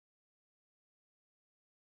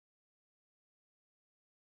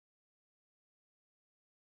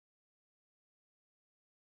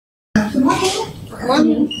Good morning. Good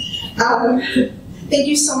morning. Thank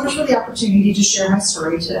you so much for the opportunity to share my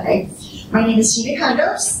story today. My name is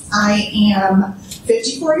Kondos. I am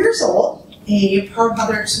 54 years old, a proud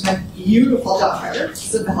mother to my beautiful daughter,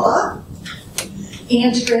 Isabella,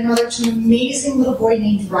 and a grandmother to an amazing little boy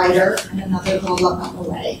named Ryder and another little love on the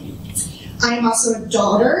way. I am also a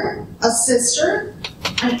daughter, a sister,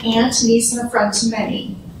 an aunt, niece, and a friend to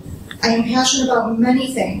many. I am passionate about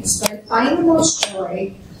many things, but I find the most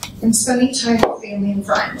joy in spending time with family and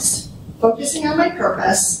friends, focusing on my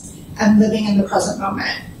purpose, and living in the present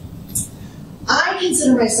moment. I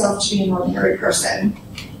consider myself to be an ordinary person,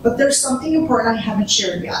 but there's something important I haven't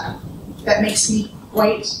shared yet that makes me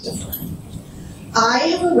quite different. I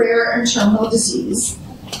have a rare and terminal disease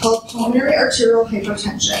called pulmonary arterial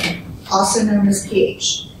hypertension, also known as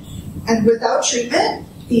PH. And without treatment,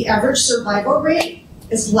 the average survival rate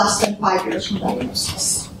is less than 5 years from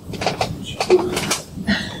diagnosis.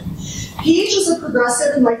 PH is a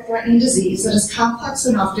progressive and life-threatening disease that is complex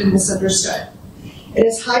and often misunderstood. It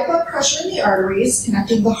is high blood pressure in the arteries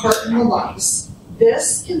connecting the heart and the lungs.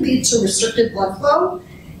 This can lead to restricted blood flow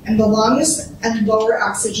in the lungs and lower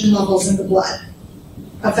oxygen levels in the blood,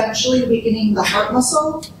 eventually weakening the heart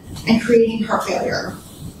muscle and creating heart failure.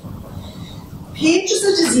 PH is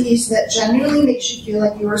a disease that genuinely makes you feel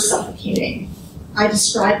like you are suffocating. I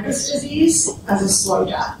describe this disease as a slow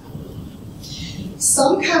death.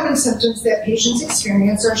 Some common symptoms that patients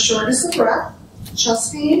experience are shortness of breath,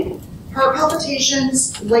 chest pain, heart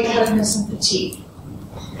palpitations, lightheadedness, and fatigue.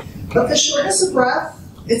 But the shortness of breath,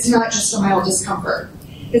 it's not just a mild discomfort.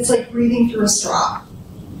 It's like breathing through a straw.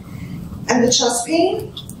 And the chest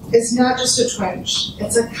pain is not just a twinge.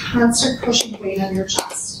 It's a constant crushing weight on your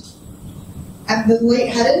chest. And the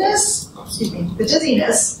lightheadedness, the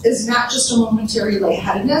dizziness, is not just a momentary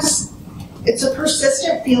lightheadedness. It's a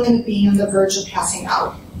persistent feeling of being on the verge of passing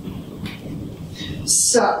out.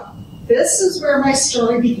 So, this is where my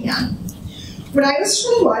story began. When I was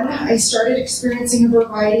 21, I started experiencing a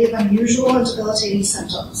variety of unusual and debilitating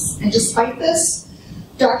symptoms. And despite this,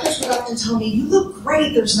 doctors would often tell me, "You look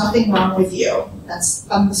great, there's nothing wrong with you." That's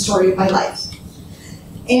the story of my life.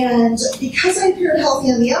 And because I appeared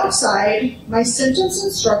healthy on the outside, my symptoms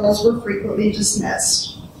and struggles were frequently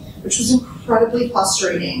dismissed, which was incredibly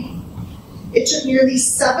frustrating. It took nearly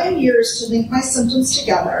 7 years to link my symptoms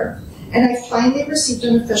together, and I finally received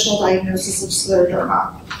an official diagnosis of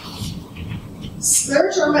scleroderma.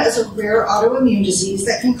 Scleroderma is a rare autoimmune disease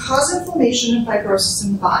that can cause inflammation and fibrosis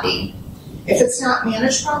in the body. If it's not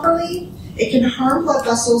managed properly, it can harm blood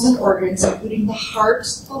vessels and organs, including the heart,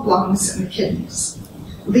 the lungs, and the kidneys,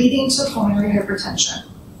 leading to pulmonary hypertension.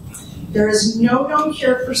 There is no known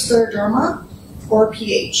cure for scleroderma or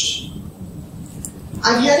PH.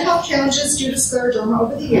 I've had health challenges due to scleroderma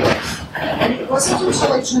over the years, and it wasn't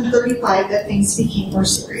until I turned 35 that things became more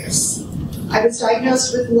serious. I was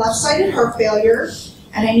diagnosed with left-sided heart failure,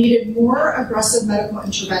 and I needed more aggressive medical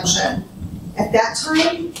intervention. At that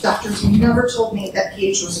time, doctors never told me that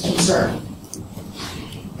PH was a concern.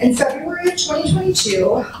 In February of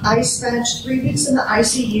 2022, I spent 3 weeks in the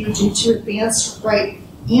ICU due to advanced right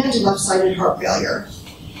and left-sided heart failure.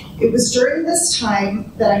 It was during this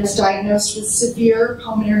time that I was diagnosed with severe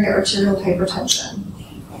pulmonary arterial hypertension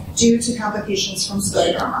due to complications from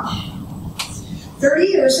scleroderma. 30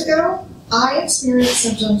 years ago, I experienced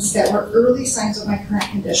symptoms that were early signs of my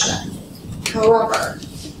current condition. However,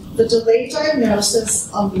 the delayed diagnosis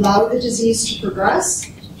allowed the disease to progress,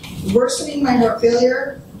 worsening my heart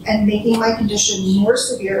failure and making my condition more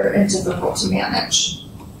severe and difficult to manage.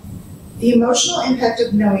 The emotional impact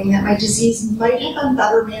of knowing that my disease might have been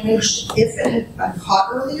better managed if it had been caught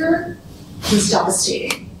earlier was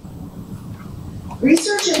devastating.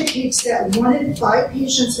 Research indicates that 1 in 5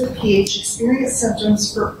 patients with PH experience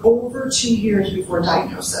symptoms for over 2 years before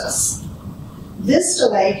diagnosis. This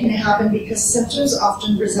delay can happen because symptoms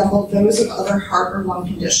often resemble those of other heart or lung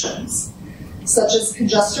conditions, such as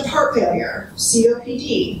congestive heart failure,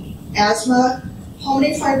 COPD, asthma,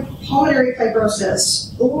 pulmonary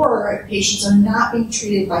fibrosis, or if patients are not being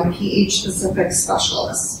treated by PH-specific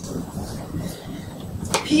specialists.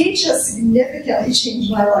 PH has significantly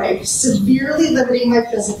changed my life, severely limiting my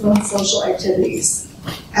physical and social activities.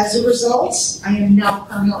 As a result, I am now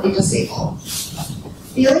permanently disabled.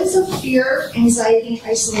 Feelings of fear, anxiety,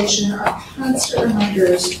 and isolation are constant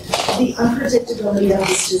reminders of the unpredictability of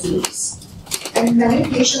this disease. And many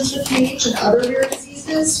patients with PH and other rare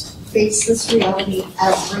diseases face this reality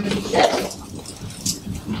every day.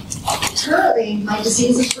 Currently, my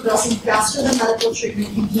disease is progressing faster than medical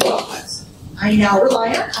treatment can keep up with. I now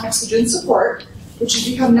rely on oxygen support, which has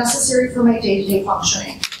become necessary for my day-to-day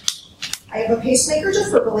functioning. I have a pacemaker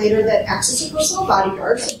defibrillator that acts as a personal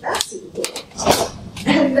bodyguard, so that's super cool.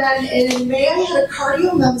 And then in May, I had a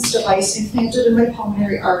cardio-MEMS device implanted in my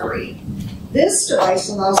pulmonary artery. This device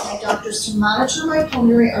allows my doctors to monitor my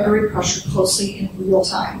pulmonary artery pressure closely in real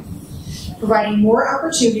time, providing more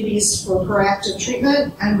opportunities for proactive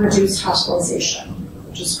treatment and reduced hospitalization,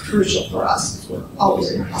 which is crucial for us because we're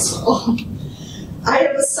always in the hospital. I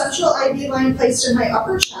have a central IV line placed in my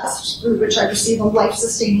upper chest through which I receive a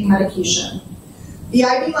life-sustaining medication. The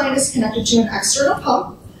IV line is connected to an external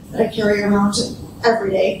pump that I carry around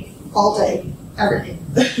every day, all day, every day,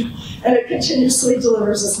 and it continuously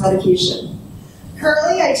delivers this medication.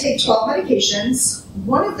 Currently, I take 12 medications.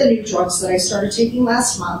 One of the new drugs that I started taking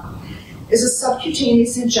last month is a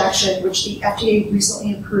subcutaneous injection, which the FDA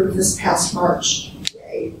recently approved this past March.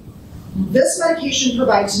 Yay. This medication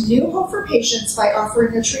provides new hope for patients by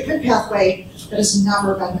offering a treatment pathway that has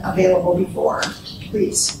never been available before.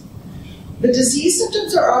 Please. The disease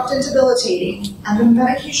symptoms are often debilitating, and the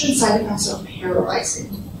medication side effects are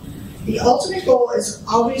paralyzing. The ultimate goal is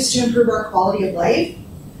always to improve our quality of life,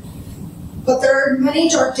 but there are many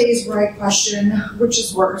dark days where I question which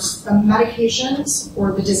is worse, the medications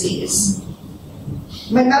or the disease.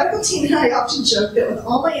 My medical team and I often joke that with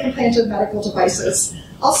all my implanted medical devices,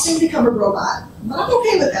 I'll soon become a robot. But I'm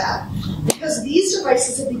okay with that, because these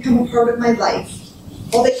devices have become a part of my life.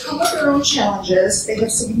 While they come with their own challenges, they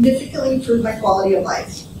have significantly improved my quality of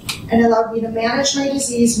life and allowed me to manage my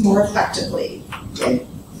disease more effectively. Okay?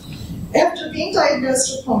 After being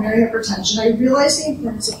diagnosed with pulmonary hypertension, I realized the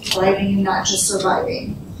importance of thriving and not just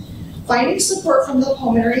surviving. Finding support from the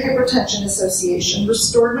Pulmonary Hypertension Association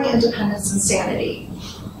restored my independence and sanity.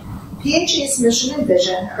 PHA's mission and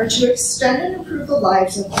vision are to extend and improve the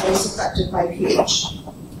lives of those affected by PH.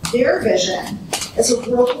 Their vision is a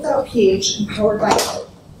world without PH empowered by hope,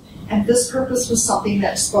 and this purpose was something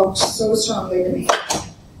that spoke so strongly to me.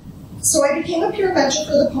 So I became a peer mentor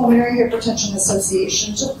for the Pulmonary Hypertension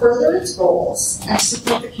Association to further its goals and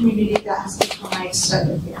support the community that has become my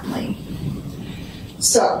extended family.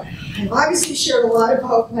 So I've obviously shared a lot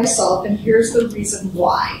about myself, and here's the reason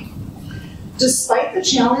why. Despite the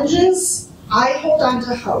challenges, I hold on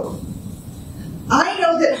to hope. I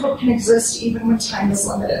know that hope can exist even when time is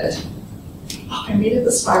limited. Oh, I made it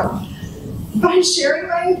this far. By sharing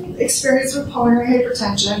my experience with pulmonary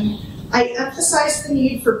hypertension, I emphasize the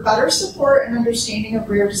need for better support and understanding of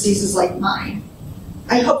rare diseases like mine.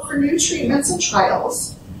 I hope for new treatments and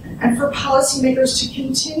trials, and for policymakers to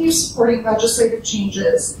continue supporting legislative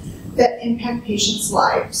changes that impact patients'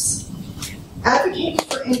 lives. Advocating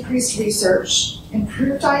for increased research,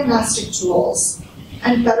 improved diagnostic tools,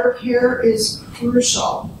 and better care is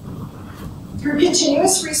crucial. Through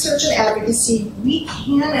continuous research and advocacy, we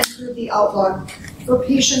can improve the outlook for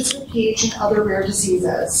patients with PH and other rare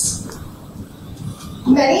diseases.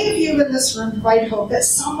 Many of you in this room provide hope that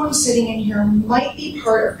someone sitting in here might be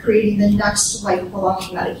part of creating the next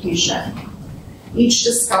life-prolonging medication. Each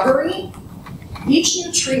discovery, each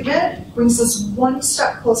new treatment brings us one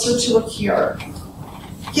step closer to a cure,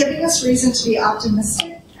 giving us reason to be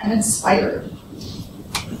optimistic and inspired.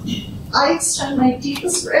 I extend my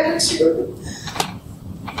deepest gratitude,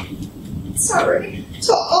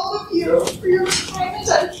 to all of you for your time and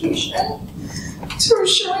dedication to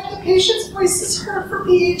ensuring the patient's voice is heard for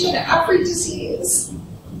PH in every disease.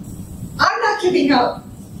 I'm not giving up,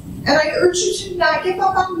 and I urge you to not give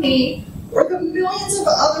up on me or the millions of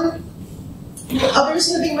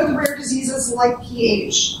others living with rare diseases like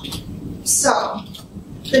PH. So,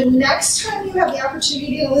 the next time you have the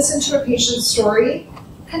opportunity to listen to a patient's story,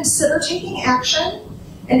 consider taking action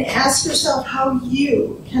and ask yourself how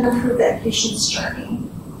you can improve that patient's journey.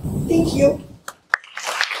 Thank you.